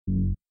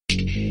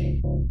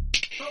Welcome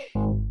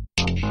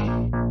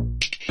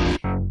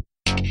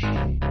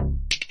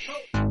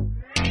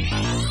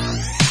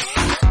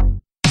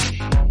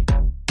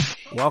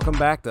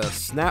back to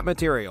Snap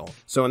Material.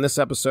 So in this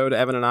episode,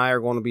 Evan and I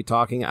are going to be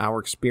talking our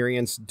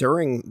experience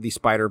during the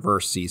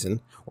Spider-Verse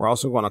season. We're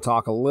also going to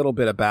talk a little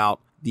bit about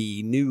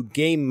the new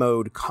game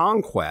mode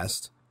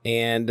Conquest,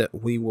 and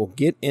we will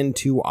get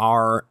into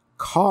our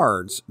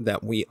cards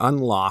that we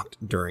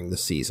unlocked during the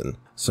season.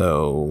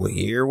 So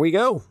here we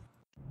go.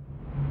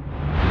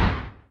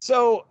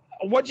 So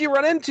what'd you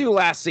run into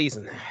last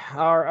season?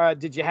 Or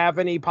did you have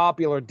any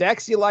popular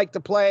decks you like to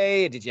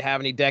play? Did you have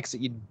any decks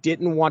that you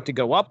didn't want to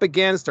go up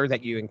against or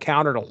that you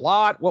encountered a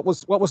lot? What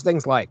was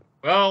things like?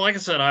 Well, like I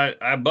said,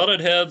 I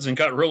butted heads and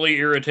got really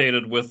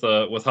irritated with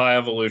High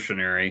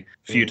Evolutionary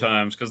a few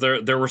times because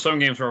there were some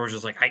games where I was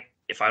just like,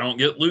 if I don't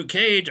get Luke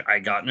Cage, I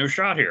got no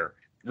shot here.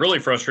 Really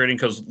frustrating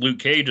because Luke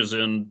Cage is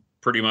in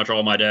pretty much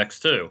all my decks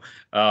too.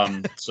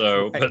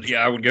 So, right. But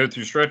yeah, I would go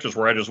through stretches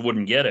where I just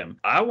wouldn't get him.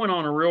 I went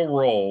on a real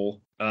roll.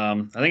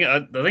 I think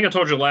I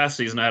told you last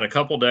season I had a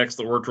couple decks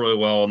that worked really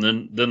well,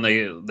 and then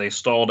they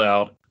stalled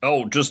out.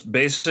 Oh, just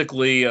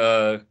basically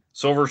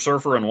Silver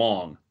Surfer and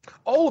Wong.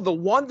 Oh, the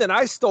one that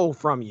I stole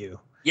from you.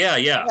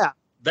 Yeah.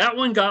 That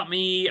one got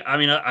me. I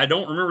mean, I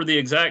don't remember the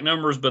exact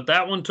numbers, but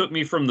that one took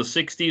me from the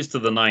 60s to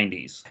the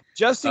 90s.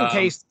 Just in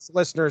case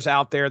listeners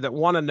out there that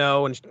want to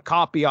know and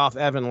copy off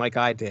Evan like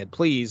I did,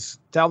 please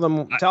tell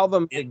them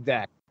the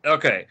deck.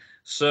 Okay,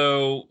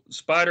 so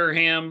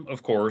Spider-Ham,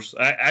 of course.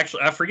 I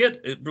forget.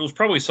 It was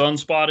probably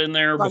Sunspot in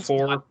there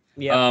before.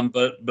 Yeah.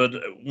 But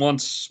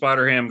once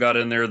Spider-Ham got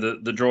in there,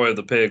 the joy of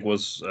the pig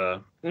was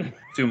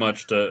too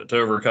much to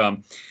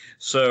overcome.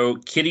 So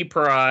Kitty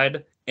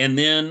Pryde, and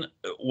then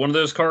one of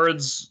those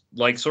cards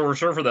like Silver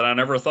Surfer that I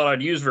never thought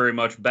I'd use very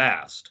much,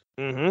 Bast.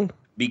 Mm-hmm.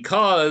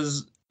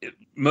 Because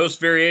most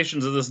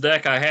variations of this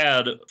deck I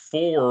had,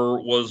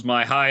 4 was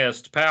my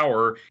highest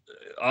power.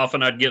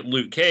 Often I'd get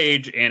Luke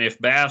Cage, and if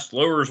Bast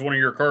lowers one of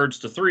your cards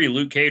to 3,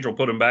 Luke Cage will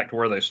put them back to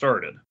where they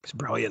started. It's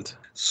brilliant.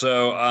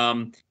 So,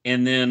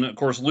 and then, of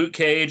course, Luke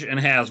Cage and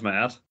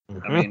Hazmat.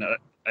 Mm-hmm. I mean,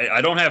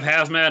 I don't have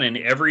Hazmat in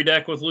every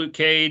deck with Luke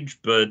Cage,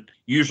 but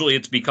usually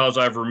it's because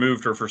I've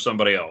removed her for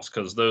somebody else,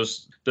 because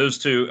those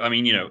two, I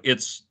mean,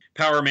 it's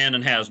Power Man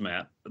and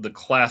Hazmat, the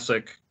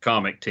classic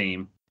comic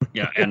team.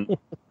 Yeah, and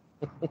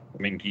I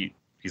mean,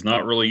 he's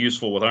not really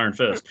useful with Iron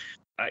Fist.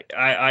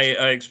 I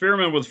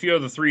experimented with a few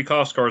of the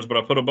 3-cost cards, but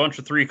I put a bunch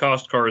of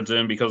 3-cost cards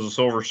in because of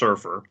Silver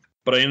Surfer.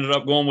 But I ended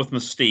up going with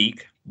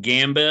Mystique,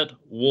 Gambit,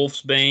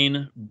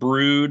 Wolfsbane,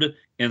 Brood,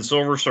 and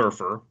Silver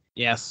Surfer.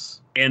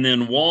 Yes. And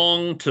then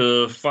Wong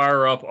to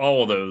fire up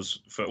all of those.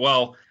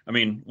 Well, I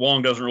mean,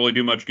 Wong doesn't really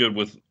do much good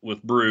with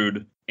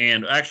Brood.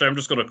 And actually, I'm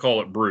just going to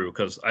call it Brew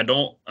because I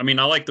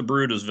like the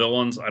Brood as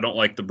villains. I don't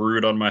like the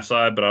Brood on my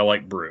side, but I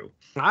like Brew.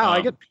 I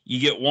like it.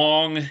 You get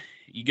Wong.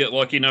 You get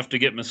lucky enough to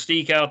get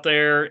Mystique out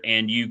there,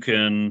 and you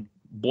can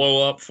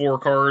blow up 4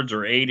 cards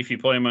or 8 if you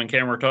play them on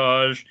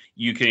Camouflage.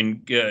 You can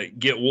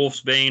get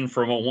Wolfsbane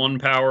from a 1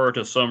 power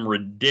to some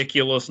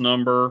ridiculous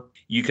number.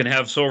 You can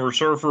have Silver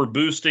Surfer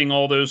boosting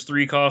all those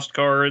 3-cost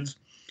cards.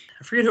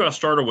 I forget who I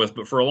started with,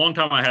 but for a long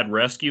time I had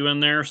Rescue in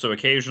there, so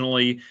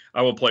occasionally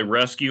I would play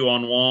Rescue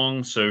on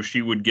Wong, so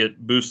she would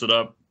get boosted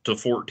up to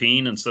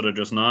 14 instead of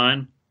just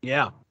 9.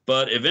 Yeah.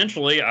 But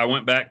eventually, I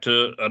went back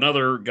to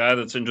another guy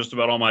that's in just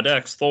about all my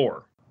decks,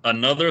 Thor.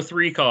 Another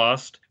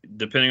 3-cost.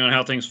 Depending on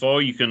how things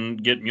fall, you can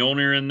get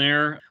Mjolnir in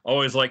there.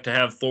 Always like to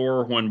have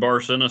Thor when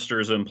Bar Sinister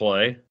is in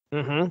play.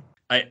 Mm-hmm.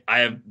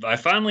 I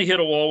finally hit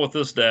a wall with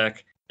this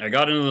deck. I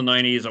got into the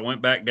 90s. I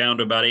went back down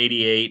to about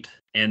 88.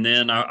 And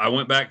then I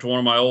went back to one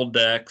of my old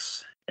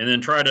decks. And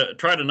then tried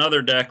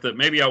another deck that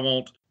maybe I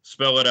won't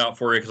spell it out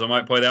for you because I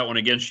might play that one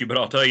against you. But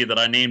I'll tell you that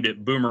I named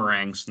it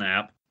Boomerang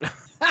Snap.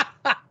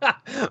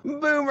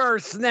 Boomer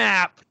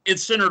Snap.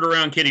 It's centered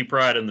around Kitty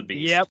Pryde and the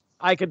Beast. Yep,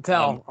 I could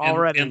tell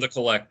already. And the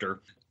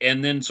Collector.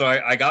 And then so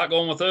I got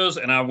going with those,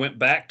 and I went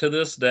back to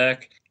this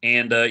deck,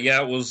 and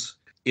it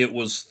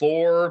was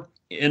Thor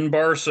in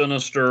Bar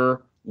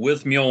Sinister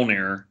with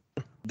Mjolnir.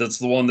 That's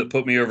the one that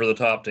put me over the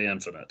top to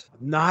Infinite.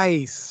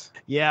 Nice.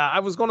 Yeah, I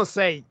was going to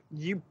say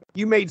you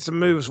made some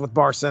moves with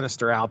Bar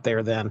Sinister out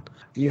there. Then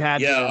you had.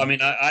 Yeah, I mean,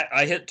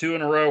 I hit 2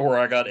 in a row where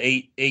I got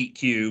eight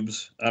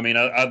cubes. I mean,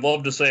 I'd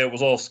love to say it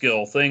was all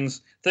skill.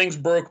 Things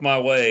broke my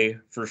way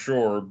for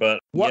sure,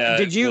 but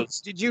did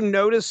you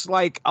notice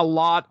like a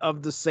lot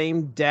of the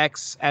same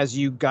decks as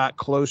you got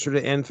closer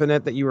to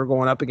Infinite that you were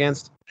going up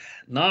against?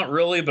 Not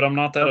really, but I'm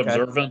not that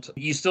observant.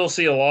 You still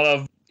see a lot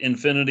of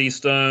Infinity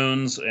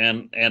Stones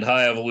and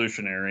High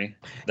Evolutionary.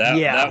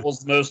 That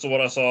was most of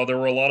what I saw. There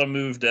were a lot of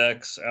move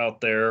decks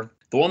out there.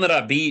 The one that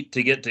I beat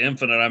to get to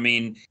Infinite, I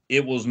mean,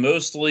 it was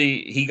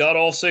mostly he got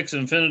all 6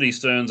 Infinity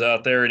Stones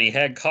out there, and he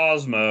had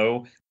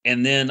Cosmo,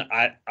 and then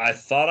I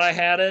thought I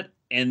had it,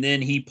 and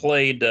then he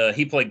played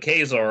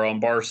Kazar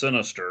on Bar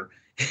Sinister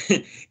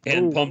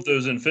and pumped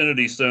those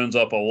Infinity Stones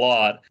up a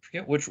lot. I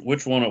forget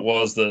which one it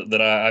was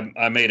that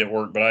I made it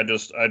work, but I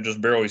just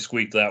barely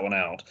squeaked that one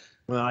out.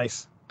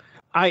 Nice.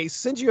 I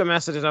sent you a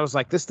message and I was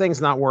like, this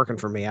thing's not working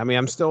for me. I mean,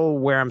 I'm still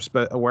where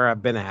where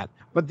I've been at.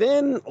 But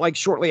then, like,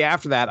 shortly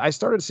after that, I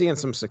started seeing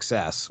some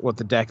success with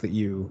the deck that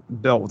you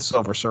built with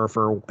Silver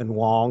Surfer and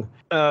Wong.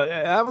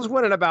 I was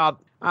winning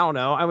about, I don't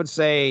know, I would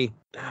say,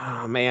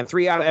 oh, man,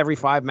 3 out of every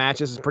 5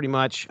 matches is pretty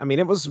much. I mean,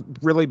 it was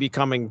really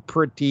becoming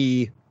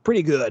pretty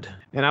good.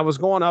 And I was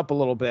going up a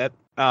little bit.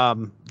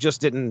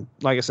 Just didn't,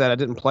 like I said, I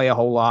didn't play a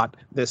whole lot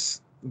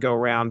this go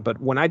around.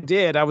 But when I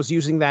did, I was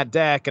using that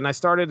deck and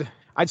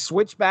I'd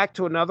switch back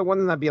to another one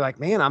and I'd be like,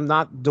 man, I'm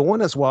not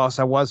doing as well as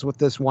I was with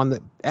this one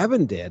that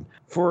Evan did.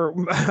 For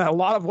a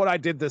lot of what I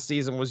did this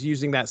season was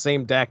using that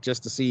same deck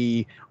just to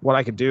see what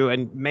I could do.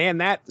 And man,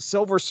 that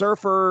Silver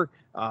Surfer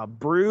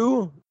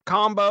Brew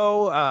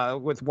combo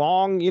with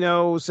Wong,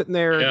 sitting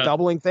there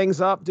doubling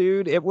things up,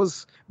 dude, it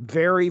was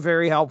very,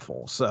 very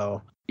helpful.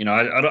 So,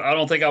 I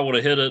don't think I would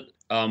have hit it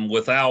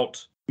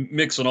without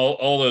mixing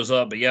all those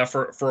up. But yeah,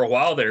 for a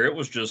while there, it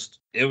was just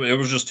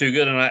too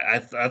good. And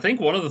I think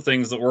one of the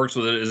things that works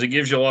with it is it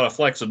gives you a lot of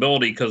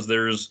flexibility because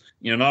there's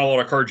not a lot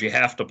of cards you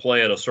have to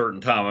play at a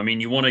certain time. I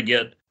mean, you want to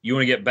get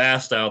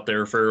Bast out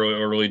there fairly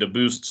early to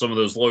boost some of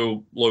those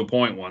low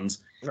point ones.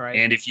 Right.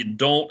 And if you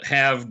don't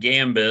have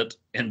Gambit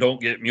and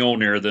don't get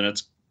Mjolnir, then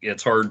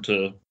it's hard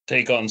to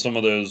take on some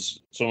of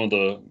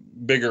the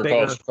bigger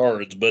cost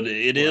cards. But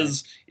it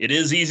is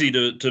easy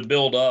to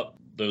build up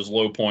those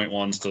low point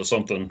ones to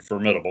something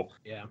formidable.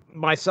 Yeah.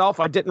 Myself,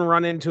 I didn't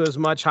run into as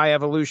much high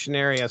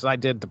evolutionary as I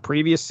did the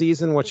previous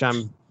season, which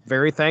I'm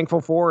very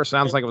thankful for. It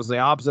sounds like it was the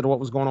opposite of what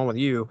was going on with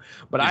you.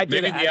 But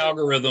maybe the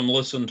algorithm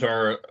listened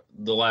to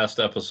the last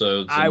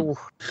episodes. I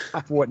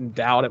wouldn't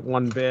doubt it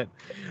one bit.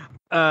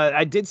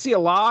 I did see a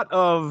lot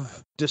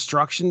of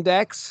destruction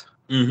decks.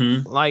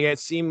 Mm-hmm. Like it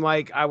seemed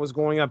like I was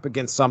going up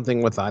against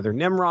something with either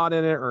Nimrod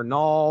in it or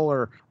Null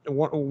or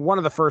one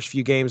of the first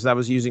few games that I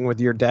was using with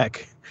your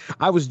deck.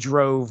 I was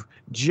drove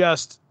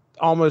just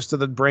almost to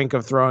the brink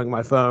of throwing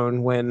my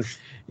phone when,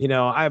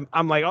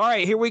 I'm like, all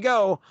right, here we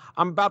go.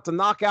 I'm about to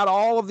knock out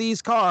all of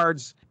these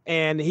cards.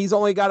 And he's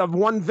only got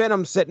one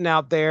Venom sitting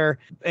out there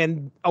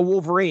and a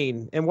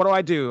Wolverine. And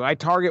what do? I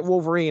target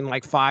Wolverine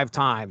like 5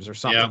 times or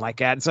something like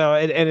that. So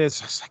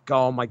it's just like,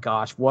 oh my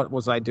gosh, what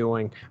was I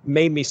doing?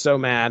 Made me so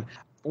mad.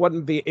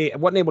 Wasn't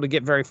able to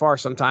get very far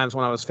sometimes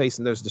when I was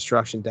facing those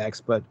destruction decks.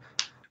 But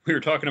we were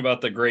talking about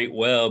the Great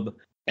Web,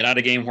 and I had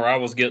a game where I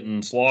was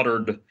getting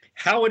slaughtered.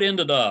 How it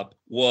ended up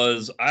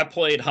was I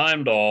played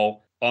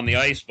Heimdall on the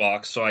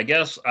Icebox. So I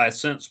guess I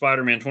sent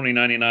Spider-Man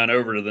 2099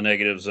 over to the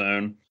negative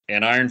zone,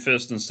 and Iron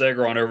Fist and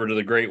Stegron over to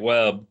the Great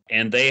Web,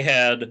 and they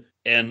had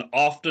an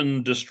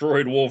often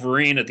destroyed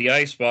Wolverine at the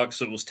Icebox,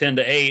 so it was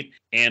 10-8,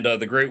 and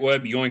the Great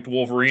Web yoinked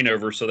Wolverine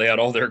over, so they had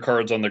all their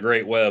cards on the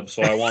Great Web,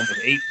 so I won with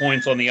 8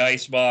 points on the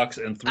Icebox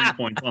and 3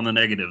 points on the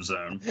negative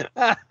zone.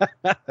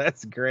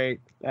 That's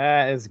great.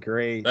 That is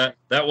great.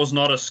 That was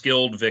not a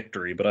skilled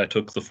victory, but I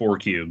took the 4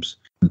 cubes.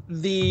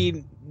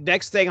 The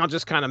next thing I'll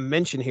just kind of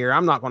mention here,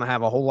 I'm not going to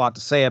have a whole lot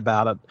to say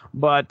about it,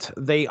 but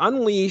they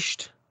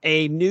unleashed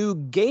a new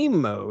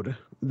game mode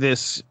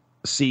this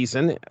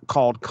season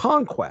called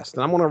Conquest.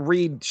 And I'm going to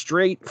read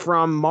straight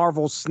from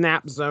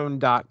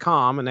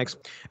marvelsnapzone.com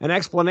an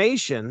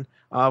explanation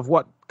of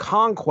what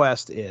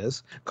Conquest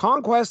is.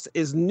 Conquest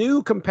is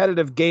new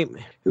competitive game.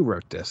 Who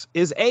wrote this?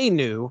 Is a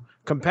new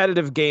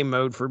competitive game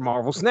mode for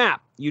Marvel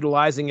Snap,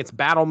 utilizing its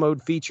battle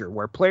mode feature,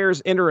 where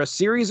players enter a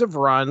series of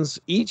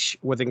runs, each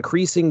with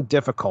increasing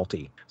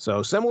difficulty.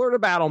 So similar to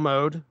battle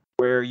mode,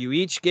 where you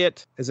each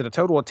get, is it a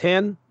total of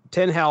 10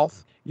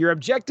 health? Your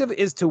objective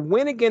is to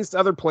win against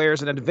other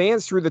players and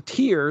advance through the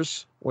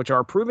tiers, which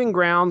are Proving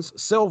Grounds,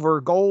 Silver,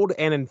 Gold,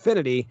 and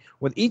Infinity.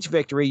 With each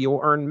victory,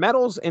 you'll earn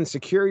medals and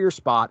secure your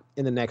spot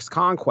in the next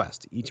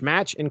Conquest. Each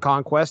match in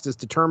Conquest is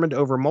determined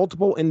over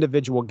multiple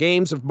individual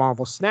games of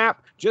Marvel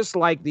Snap, just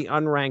like the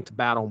unranked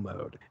battle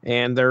mode.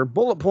 And their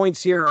bullet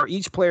points here are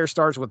each player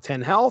starts with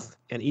 10 health,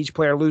 and each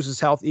player loses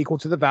health equal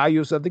to the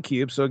values of the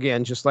cube. So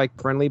again, just like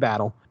friendly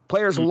battle.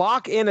 Players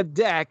lock in a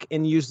deck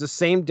and use the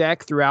same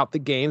deck throughout the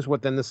games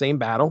within the same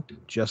battle,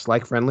 just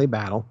like friendly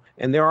battle.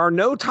 And there are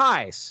no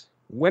ties,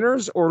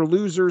 winners or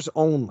losers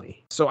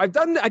only. So I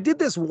did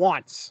this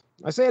once.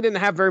 I say I didn't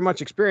have very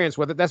much experience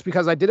with it. That's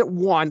because I did it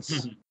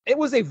once. It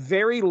was a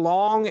very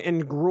long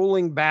and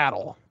grueling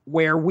battle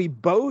where we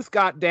both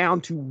got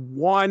down to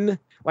one,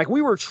 like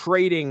we were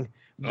trading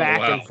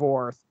back and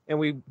forth, and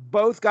we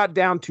both got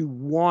down to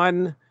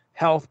 1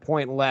 health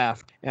point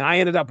left, and I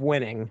ended up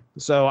winning.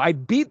 So I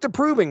beat the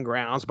Proving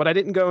Grounds, but I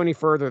didn't go any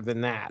further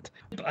than that.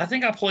 I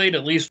think I played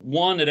at least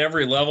 1 at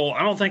every level.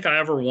 I don't think I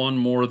ever won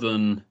more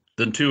than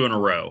 2 in a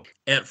row.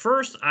 At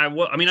first, I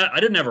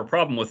didn't have a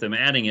problem with them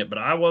adding it, but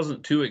I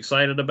wasn't too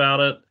excited about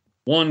it.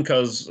 One,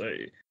 because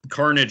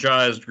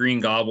Carnage-ized Green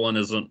Goblin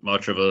isn't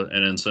much of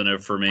an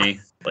incentive for me.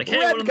 Like, hey,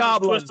 one of those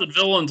twisted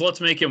villains, let's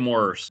make him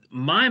worse.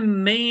 My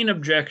main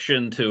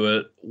objection to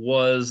it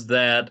was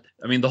that,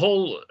 the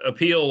whole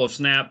appeal of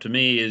Snap to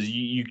me is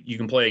you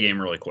can play a game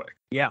really quick.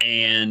 Yeah.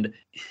 And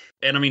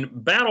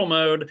battle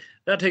mode,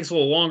 that takes a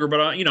little longer,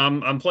 but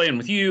I'm playing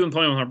with you, I'm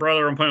playing with my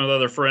brother, I'm playing with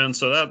other friends,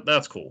 so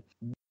that's cool.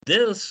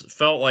 This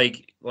felt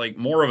like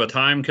more of a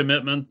time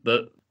commitment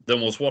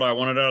than was what I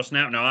wanted out of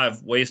Snap. Now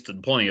I've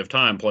wasted plenty of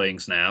time playing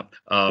Snap,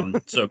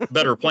 so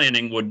better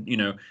planning would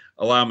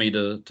allow me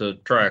to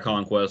try a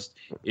Conquest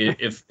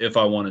if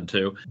I wanted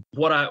to.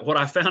 What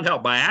I found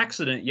out by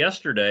accident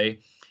yesterday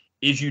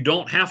is you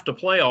don't have to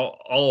play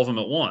all of them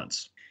at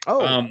once.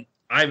 Oh.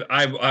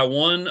 I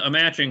won a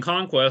match in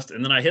Conquest,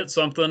 and then I hit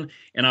something,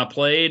 and I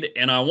played,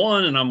 and I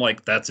won, and I'm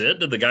like, that's it?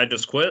 Did the guy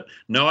just quit?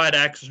 No, I'd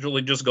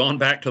actually just gone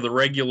back to the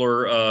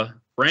regular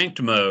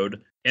ranked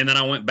mode, and then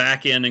I went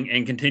back in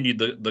and continued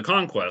the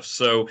Conquest.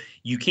 So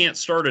you can't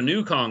start a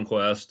new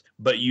Conquest,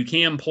 but you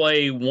can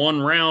play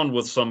one round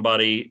with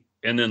somebody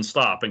and then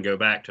stop and go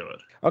back to it.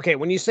 Okay,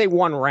 when you say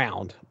one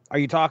round, are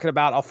you talking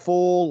about a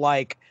full,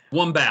 like...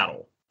 One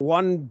battle.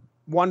 One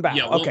battle.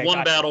 Yeah, okay, one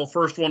gotcha. battle,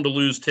 first one to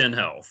lose 10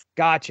 health.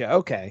 Gotcha,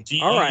 okay. So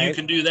all right. You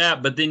can do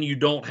that, but then you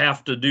don't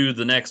have to do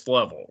the next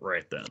level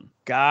right then.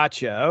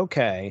 Gotcha,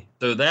 okay.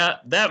 So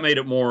that made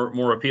it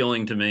more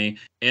appealing to me.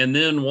 And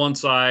then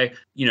once I,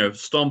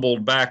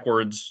 stumbled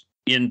backwards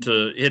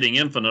into hitting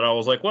infinite, I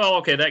was like, well,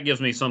 okay, that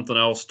gives me something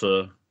else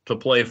to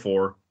play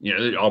for.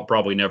 I'll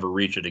probably never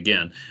reach it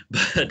again.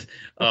 But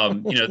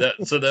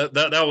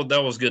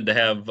that was good to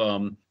have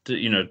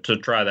to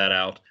try that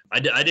out.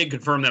 I did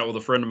confirm that with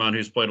a friend of mine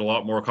who's played a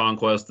lot more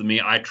Conquest than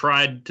me. I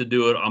tried to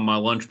do it on my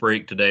lunch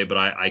break today, but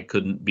I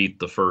couldn't beat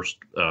the first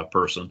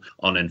person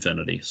on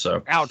Infinity.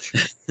 So ouch.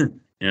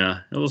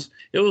 Yeah, it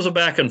was a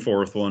back and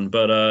forth one,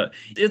 but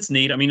it's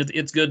neat. I mean,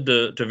 it's good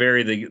to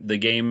vary the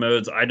game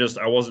modes.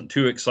 I wasn't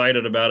too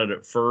excited about it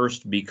at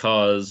first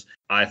because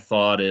I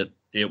thought it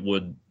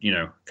would,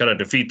 kind of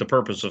defeat the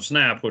purpose of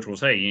Snap, which was,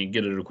 hey, you can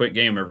get it a quick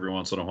game every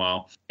once in a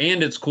while.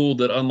 And it's cool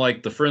that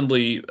unlike the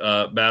friendly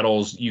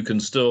battles, you can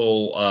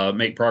still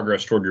make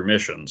progress toward your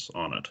missions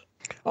on it.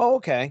 Oh,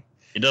 okay.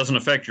 It doesn't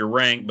affect your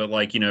rank, but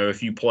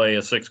if you play a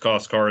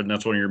 6-cost card and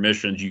that's one of your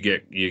missions, you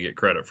get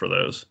credit for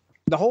those.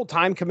 The whole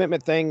time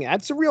commitment thing,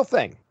 that's a real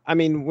thing. I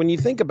mean, when you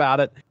think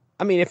about it,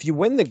 if you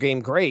win the game,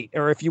 great.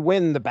 Or if you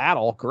win the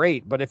battle,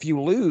 great. But if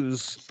you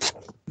lose,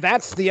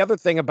 that's the other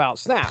thing about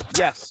Snap.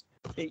 Yes.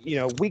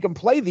 We can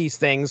play these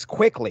things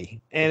quickly.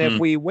 And if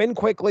we win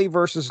quickly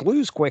versus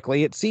lose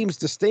quickly, it seems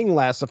to sting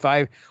less if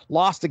I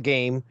lost a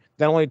game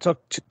that only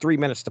took 3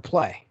 minutes to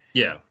play.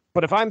 Yeah.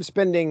 But if I'm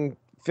spending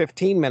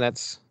 15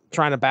 minutes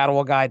trying to battle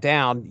a guy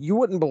down, you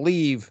wouldn't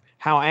believe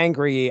how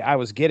angry I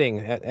was getting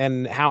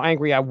and how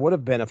angry I would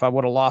have been if I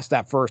would have lost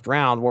that first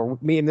round where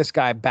me and this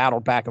guy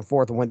battled back and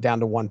forth and went down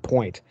to 1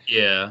 point.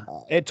 Yeah.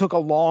 It took a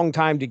long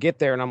time to get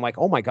there, and I'm like,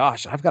 oh my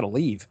gosh, I've got to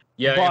leave.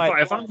 Yeah, but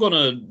if I'm going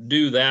to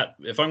do that,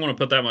 if I'm going to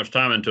put that much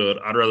time into it,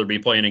 I'd rather be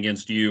playing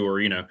against you or,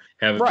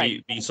 have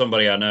it be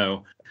somebody I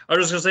know. I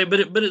was just going to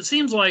say, but it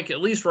seems like, at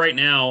least right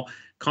now,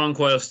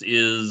 Conquest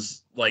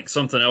is like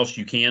something else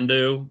you can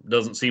do.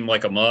 Doesn't seem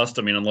like a must.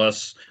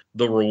 Unless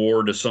the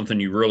reward is something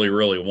you really,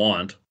 really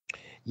want.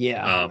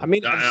 Yeah.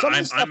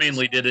 I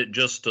mainly did it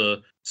just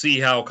to see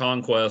how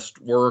Conquest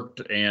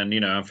worked. And,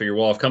 I figured,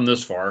 well, I've come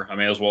this far, I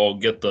may as well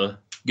get the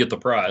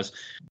prize.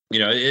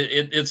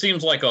 It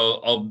seems like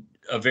a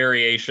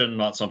variation,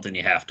 not something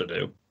you have to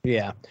do.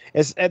 Yeah.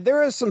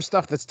 There is some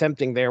stuff that's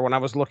tempting there. When I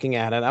was looking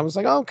at it, I was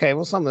like, oh, okay,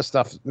 well, some of this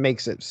stuff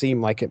makes it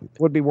seem like it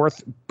would be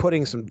worth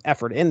putting some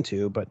effort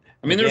into. But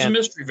there's a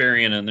mystery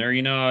variant in there.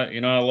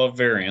 I love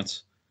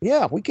variants.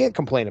 Yeah, we can't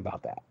complain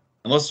about that.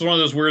 Unless it's one of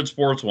those weird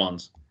sports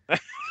ones.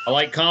 I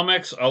like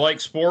comics. I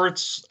like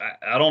sports.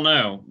 I don't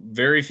know.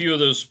 Very few of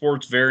those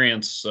sports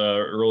variants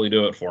really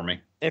do it for me.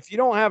 If you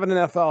don't have an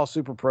NFL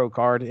Super Pro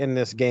card in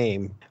this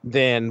game,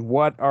 then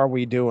what are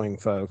we doing,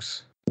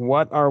 folks?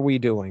 What are we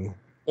doing?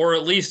 Or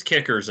at least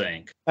Kickers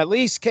Inc. At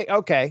least,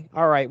 okay.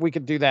 All right. We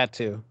could do that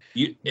too.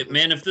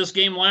 If this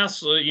game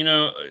lasts,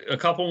 a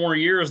couple more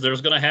years,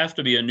 there's going to have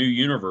to be a new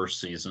universe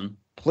season.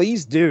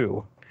 Please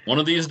do. One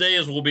of these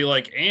days we'll be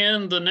like,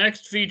 and the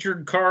next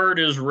featured card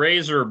is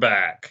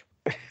Razorback.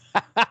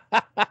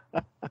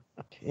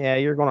 Yeah,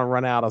 you're going to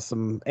run out of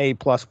some A+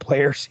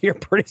 players here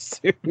pretty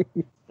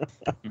soon.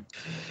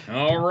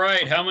 All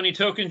right. How many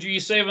tokens are you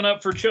saving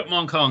up for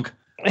Chipmunk Hunk?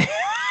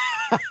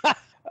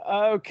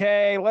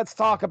 Okay, let's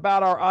talk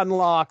about our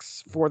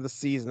unlocks for the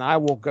season. I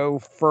will go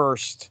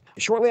first.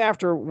 Shortly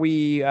after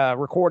we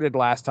recorded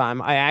last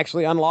time, I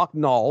actually unlocked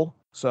Null.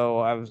 So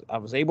I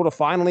was able to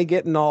finally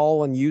get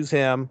Null and use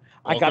him.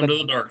 Welcome to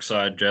the dark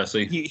side,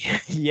 Jesse.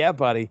 Yeah,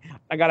 buddy.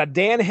 I got a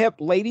Dan Hip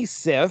Lady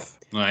Sif.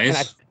 Nice. And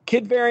a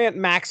Kid Variant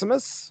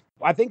Maximus.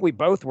 I think we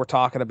both were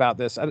talking about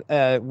this.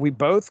 We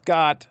both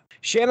got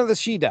Shanna the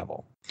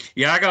She-Devil.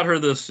 Yeah, I got her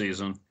this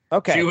season.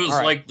 Okay. She was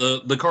like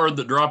the card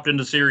that dropped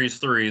into Series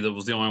 3 that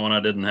was the only one I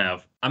didn't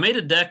have. I made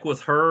a deck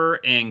with her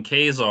and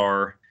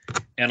Kazar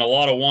and a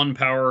lot of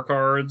 1-power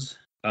cards.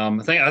 I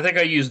think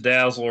I used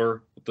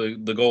Dazzler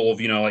with the goal of,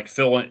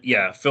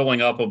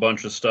 filling up a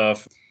bunch of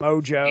stuff.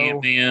 Mojo.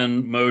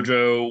 Ant-Man,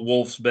 Mojo,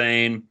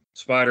 Wolfsbane,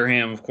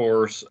 Spider-Ham, of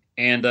course.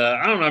 And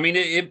I don't know. I mean,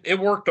 it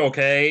worked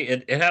okay.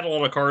 It had a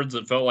lot of cards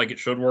that felt like it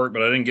should work,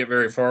 but I didn't get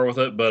very far with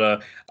it.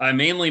 But I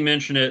mainly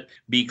mention it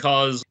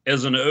because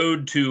as an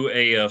ode to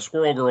a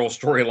Squirrel Girl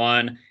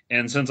storyline,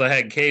 and since I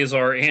had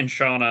Kazar and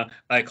Shauna,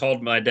 I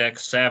called my deck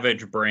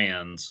Savage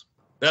Brands.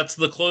 That's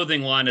the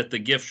clothing line at the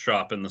gift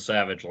shop in the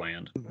Savage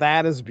Land.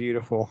 That is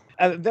beautiful.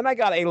 Then I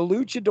got a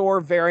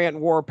Luchador variant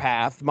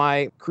Warpath.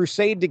 My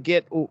crusade to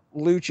get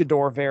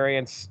Luchador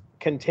variants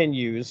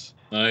continues.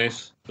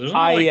 Nice. There's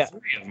only like 3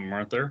 of them,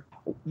 aren't there?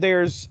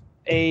 There's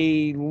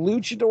a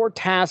Luchador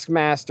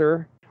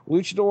Taskmaster,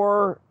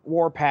 Luchador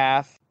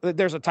Warpath.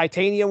 There's a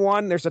Titania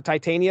one. There's a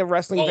Titania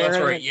wrestling variant. Oh,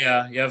 that's right.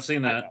 Yeah, I've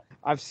seen that.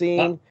 I've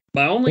seen.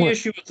 My only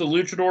issue with the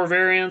Luchador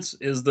variants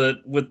is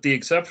that, with the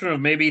exception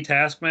of maybe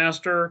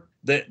Taskmaster,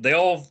 they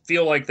all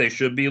feel like they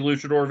should be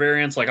Luchador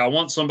variants. Like, I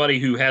want somebody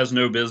who has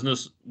no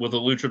business with a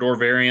Luchador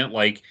variant,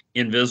 like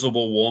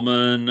Invisible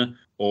Woman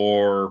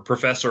or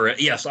Professor.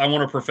 Yes, I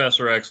want a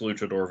Professor X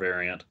Luchador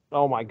variant.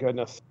 Oh my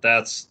goodness.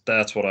 That's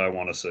what I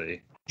want to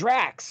see.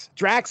 Drax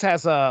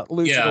has a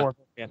Luchador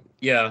variant.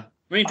 Yeah.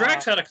 I mean,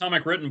 Drax had a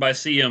comic written by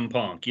CM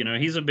Punk. You know,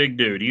 he's a big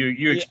dude.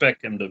 You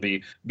expect him to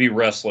be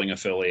wrestling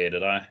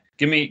affiliated.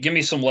 Give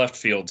me some left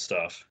field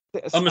stuff.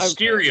 A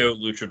Mysterio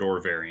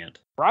Luchador variant.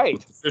 Right.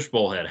 With the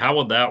fishbowl head. How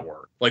would that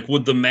work? Like,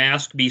 would the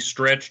mask be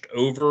stretched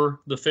over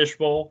the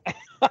fishbowl?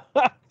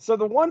 So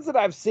the ones that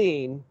I've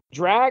seen,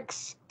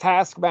 Drax,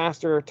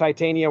 Taskmaster,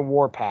 Titania,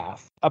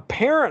 Warpath.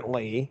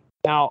 Apparently,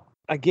 now,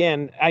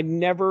 again, I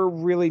never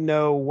really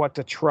know what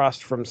to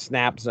trust from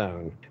Snap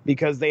Zone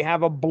because they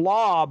have a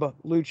Blob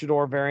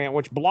Luchador variant,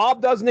 which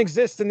Blob doesn't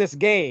exist in this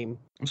game.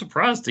 I'm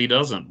surprised he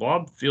doesn't.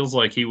 Blob feels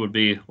like he would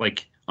be,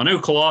 like, I know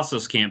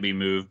Colossus can't be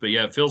moved, but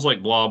yeah, it feels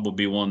like Blob would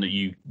be one that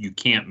you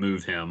can't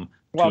move him.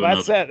 Well,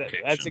 that's it. Location.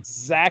 That's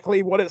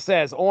exactly what it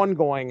says.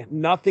 Ongoing.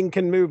 Nothing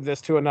can move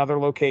this to another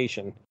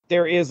location.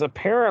 There is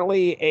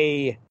apparently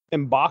a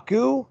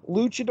M'Baku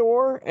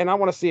Luchador, and I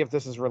want to see if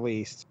this is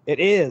released. It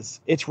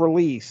is. It's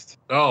released.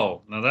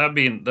 Oh, now that'd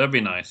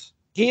be nice.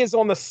 He is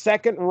on the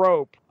second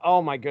rope.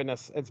 Oh my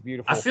goodness, it's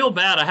beautiful. I feel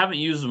bad. I haven't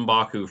used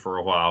M'Baku for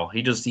a while.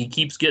 He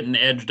keeps getting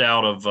edged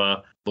out of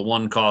the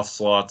 1-cost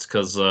slots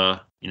because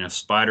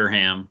Spider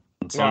Ham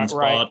and Sunspot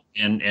right.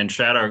 and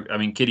Shadow. I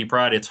mean, Kitty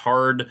Pryde. It's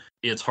hard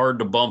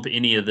to bump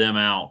any of them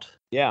out.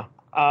 Yeah.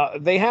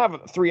 They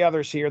have 3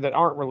 others here that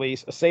aren't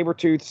released: a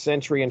Sabretooth,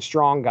 Sentry, and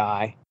Strong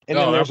Guy. And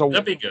then there's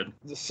that'd be good.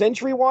 The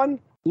Sentry one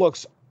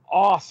looks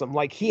awesome.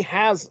 Like, he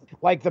has,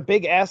 like, the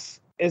big S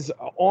is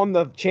on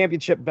the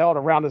championship belt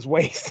around his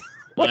waist.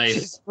 Which nice.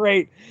 Is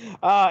great.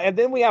 And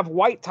then we have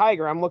White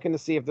Tiger. I'm looking to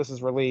see if this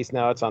is released.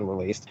 No, it's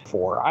unreleased.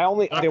 I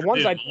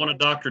want a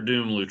Dr.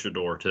 Doom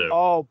Luchador too.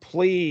 Oh,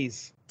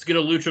 please. Let's get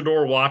a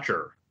Luchador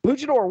Watcher.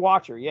 Luchador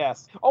Watcher,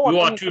 yes. Oh,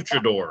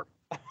 Luchador.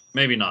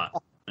 Maybe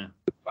not.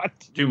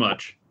 Too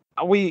much.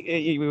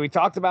 We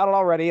talked about it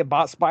already. I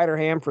bought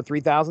Spider-Ham for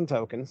 3,000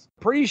 tokens.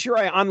 Pretty sure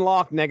I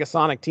unlocked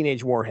Negasonic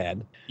Teenage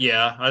Warhead.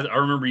 Yeah, I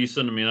remember you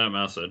sending me that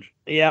message.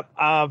 Yep.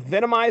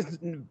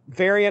 Venomized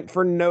variant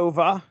for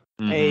Nova.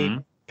 Mm-hmm.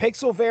 A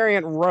Pixel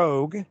variant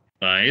Rogue.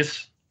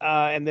 Nice.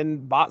 And then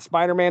bought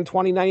Spider-Man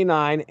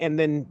 2099. And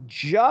then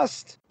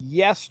just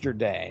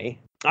yesterday,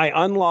 I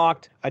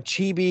unlocked a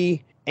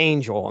Chibi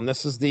Angel. And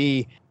this is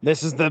the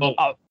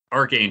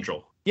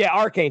Archangel. Yeah,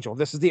 Archangel.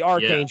 This is the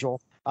Archangel.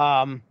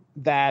 Yeah.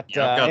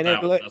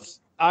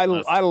 I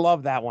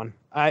love that one.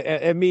 I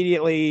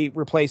immediately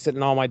replaced it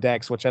in all my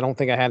decks, which I don't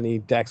think I had any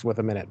decks with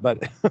him in it. But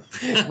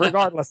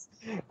regardless,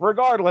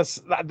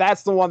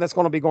 that's the one that's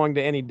going to be going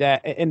to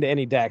into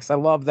any decks. I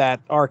love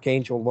that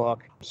Archangel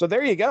look. So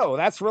there you go.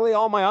 That's really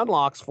all my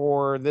unlocks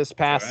for this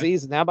past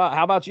season. How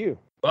about you?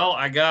 Well,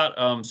 I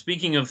got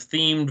speaking of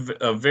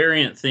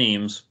variant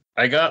themes,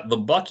 I got the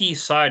Bucky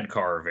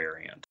sidecar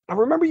variant. I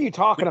remember you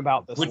talking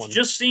about this one. Which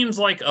just seems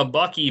like a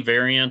Bucky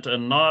variant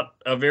and not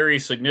a very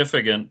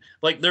significant.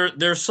 Like,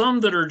 there's some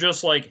that are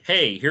just like,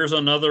 hey, here's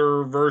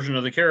another version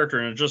of the character,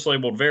 and it's just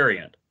labeled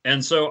variant.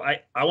 And so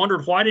I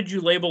wondered, why did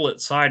you label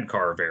it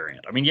sidecar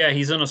variant? I mean, yeah,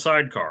 he's in a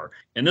sidecar.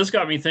 And this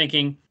got me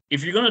thinking,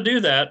 if you're going to do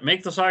that,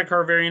 make the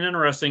sidecar variant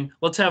interesting.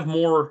 Let's have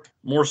more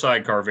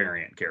sidecar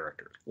variant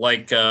characters.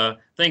 Like,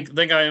 think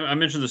I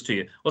mentioned this to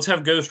you. Let's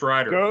have Ghost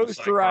Rider.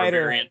 Ghost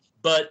Rider. Variant.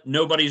 But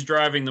nobody's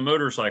driving the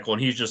motorcycle,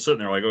 and he's just sitting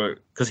there like,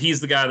 because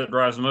he's the guy that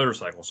drives the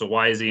motorcycle. So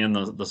why is he in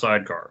the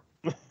sidecar?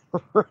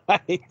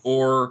 Right.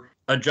 Or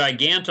a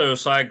Giganto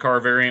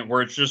sidecar variant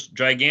where it's just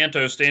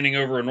Giganto standing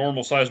over a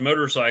normal-sized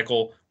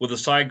motorcycle with a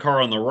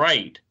sidecar on the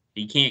right.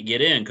 He can't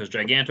get in because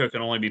Giganto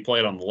can only be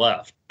played on the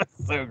left.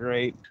 That's so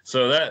great.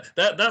 So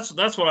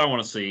that's what I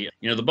want to see.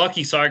 The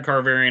Bucky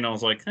sidecar variant, I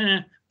was like,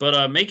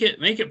 but make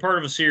it part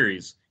of a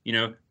series.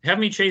 Have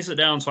me chase it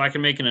down so I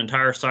can make an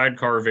entire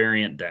sidecar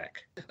variant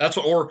deck.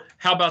 Or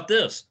how about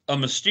this? A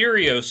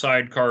Mysterio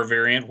sidecar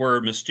variant where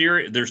there's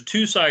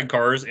 2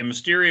 sidecars and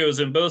Mysterio's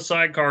in both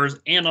sidecars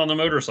and on the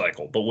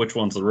motorcycle. But which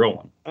one's the real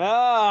one?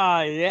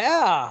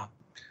 Yeah.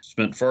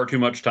 Spent far too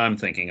much time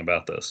thinking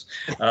about this.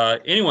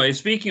 Anyway,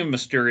 speaking of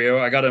Mysterio,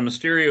 I got a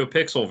Mysterio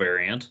Pixel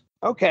variant.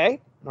 Okay.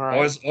 All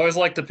right. Always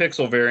like the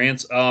Pixel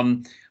variants.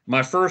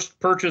 my first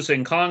purchase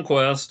in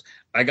Conquest,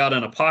 I got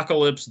an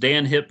Apocalypse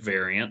Dan Hip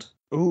variant.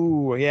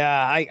 Ooh,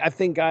 yeah. I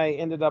think I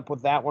ended up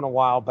with that one a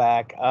while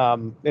back.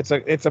 It's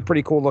a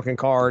pretty cool looking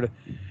card.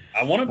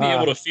 I want to be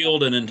able to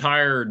field an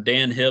entire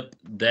Dan Hip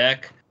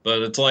deck,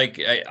 but it's like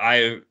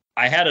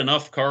I had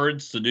enough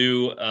cards to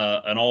do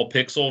an all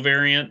pixel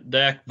variant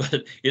deck,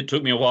 but it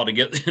took me a while to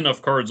get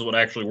enough cards that would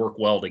actually work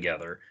well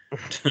together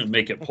to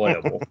make it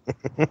playable.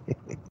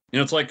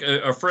 It's like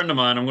a friend of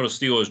mine, I'm going to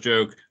steal his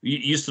joke, he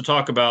used to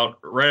talk about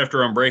right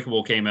after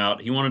Unbreakable came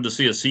out, he wanted to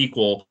see a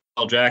sequel,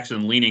 Al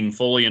Jackson leaning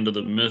fully into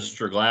the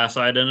Mr. Glass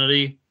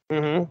identity.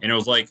 Mm-hmm. And it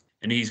was like,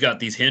 and he's got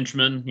these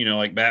henchmen,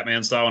 like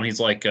Batman style, and he's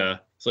like,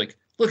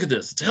 look at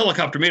this, it's a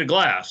helicopter made of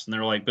glass. And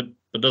they're like, but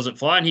does it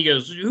fly? And he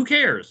goes, who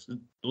cares?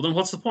 Well, then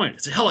what's the point?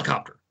 It's a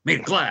helicopter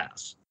made of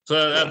glass.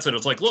 So that's it.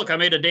 It's like, look, I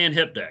made a Dan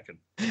Hip deck.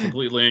 It's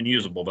completely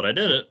unusable, but I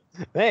did it.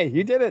 Hey,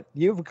 you did it.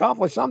 You've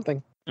accomplished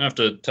something. I have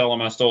to tell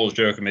him I stole his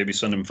joke and maybe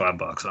send him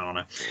 $5. I don't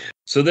know.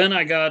 So then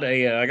I got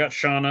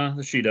Shauna,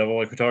 the She-Devil,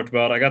 like we talked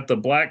about. I got the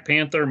Black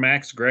Panther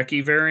Max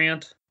Grecki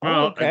variant.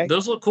 Well, okay.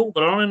 Those look cool,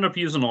 but I don't end up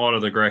using a lot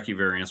of the Grecki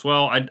variants.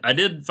 Well, I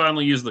did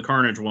finally use the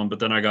Carnage one, but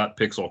then I got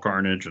Pixel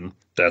Carnage, and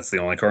that's the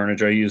only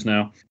Carnage I use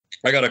now.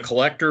 I got a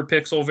Collector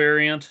Pixel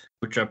variant,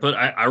 which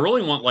I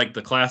really want like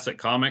the classic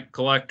comic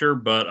Collector,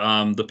 but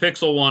the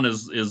Pixel one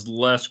is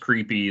less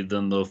creepy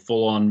than the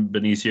full-on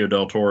Benicio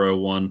del Toro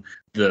one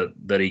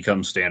that he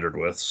comes standard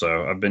with.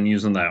 So I've been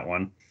using that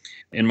one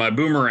in my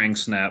Boomerang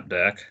Snap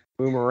deck.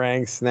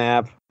 Boomerang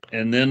Snap.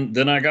 And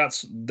then I got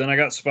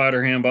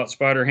Spider-Ham, bought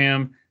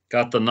Spider-Ham,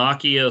 got the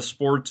Nokia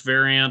Sports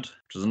variant,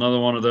 which is another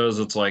one of those.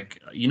 It's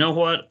like, you know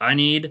what I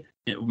need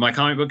my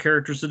comic book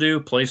characters to do?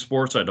 Play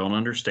sports I don't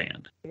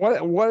understand.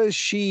 What is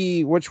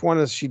she? Which one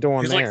is she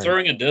doing? She's there? Like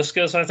throwing a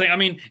discus, I think.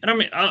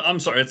 I'm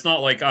sorry. It's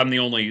not like I'm the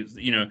only.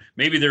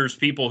 Maybe there's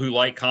people who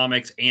like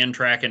comics and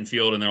track and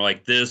field, and they're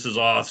like, "This is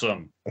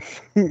awesome."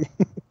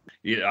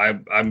 Yeah,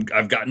 I've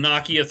got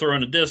Nokia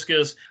throwing a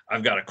discus.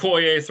 I've got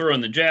Okoye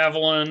throwing the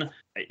javelin.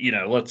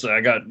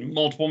 I got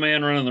multiple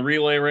man running the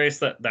relay race.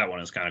 That one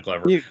is kind of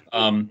clever.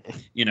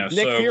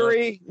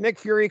 Nick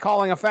Fury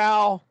calling a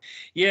foul.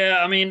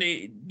 Yeah,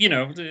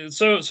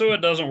 so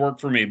it doesn't work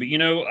for me. But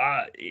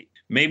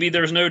maybe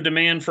there's no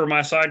demand for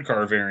my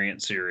sidecar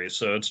variant series,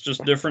 so it's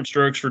just different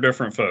strokes for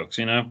different folks.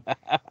 I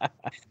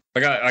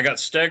got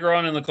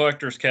Stegron in the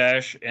collector's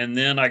cache, and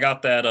then I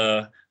got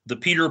that the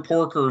Peter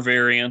Porker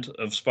variant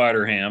of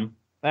Spider-Ham.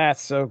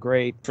 That's so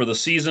great. For the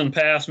season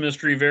pass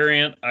mystery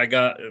variant, I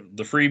got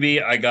the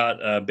freebie. I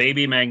got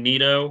Baby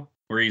Magneto,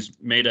 where he's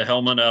made a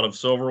helmet out of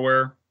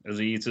silverware as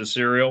he eats his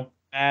cereal.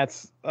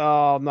 That's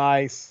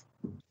nice.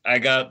 I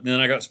got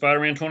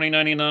Spider-Man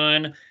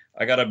 2099.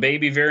 I got a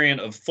baby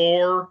variant of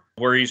Thor,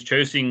 where he's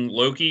chasing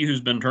Loki,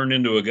 who's been turned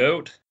into a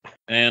goat.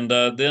 And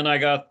then I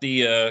got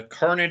the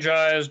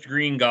Carnageized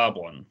Green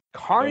Goblin.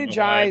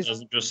 Carnageized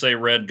doesn't just say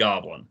Red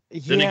Goblin.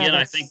 Yeah, then again,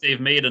 I think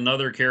they've made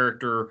another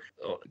character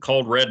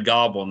called Red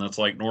Goblin that's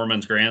like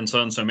Norman's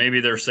grandson, so maybe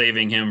they're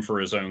saving him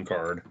for his own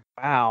card.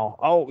 Wow.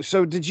 Oh,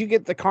 so did you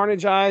get the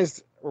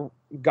Carnageized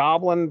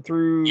Goblin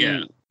through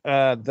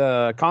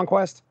the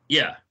Conquest?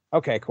 Yeah.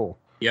 Okay, cool.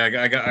 Yeah,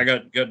 I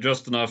got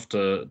just enough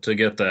to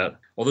get that.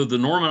 Although the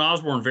Norman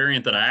Osborn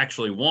variant that I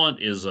actually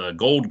want is a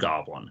Gold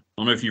Goblin. I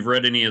don't know if you've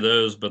read any of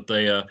those, but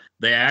they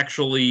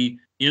actually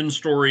in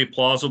story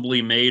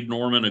plausibly made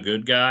Norman a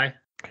good guy.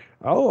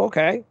 Oh,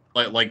 okay.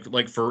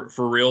 Like for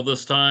real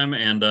this time,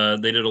 and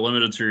they did a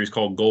limited series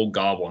called Gold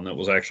Goblin that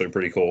was actually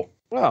pretty cool.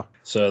 Well,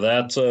 so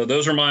that's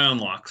those are my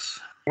unlocks.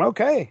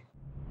 Okay.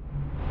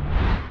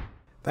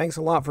 Thanks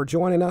a lot for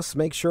joining us.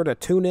 Make sure to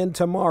tune in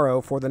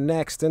tomorrow for the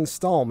next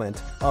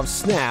installment of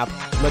Snap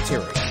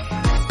Material.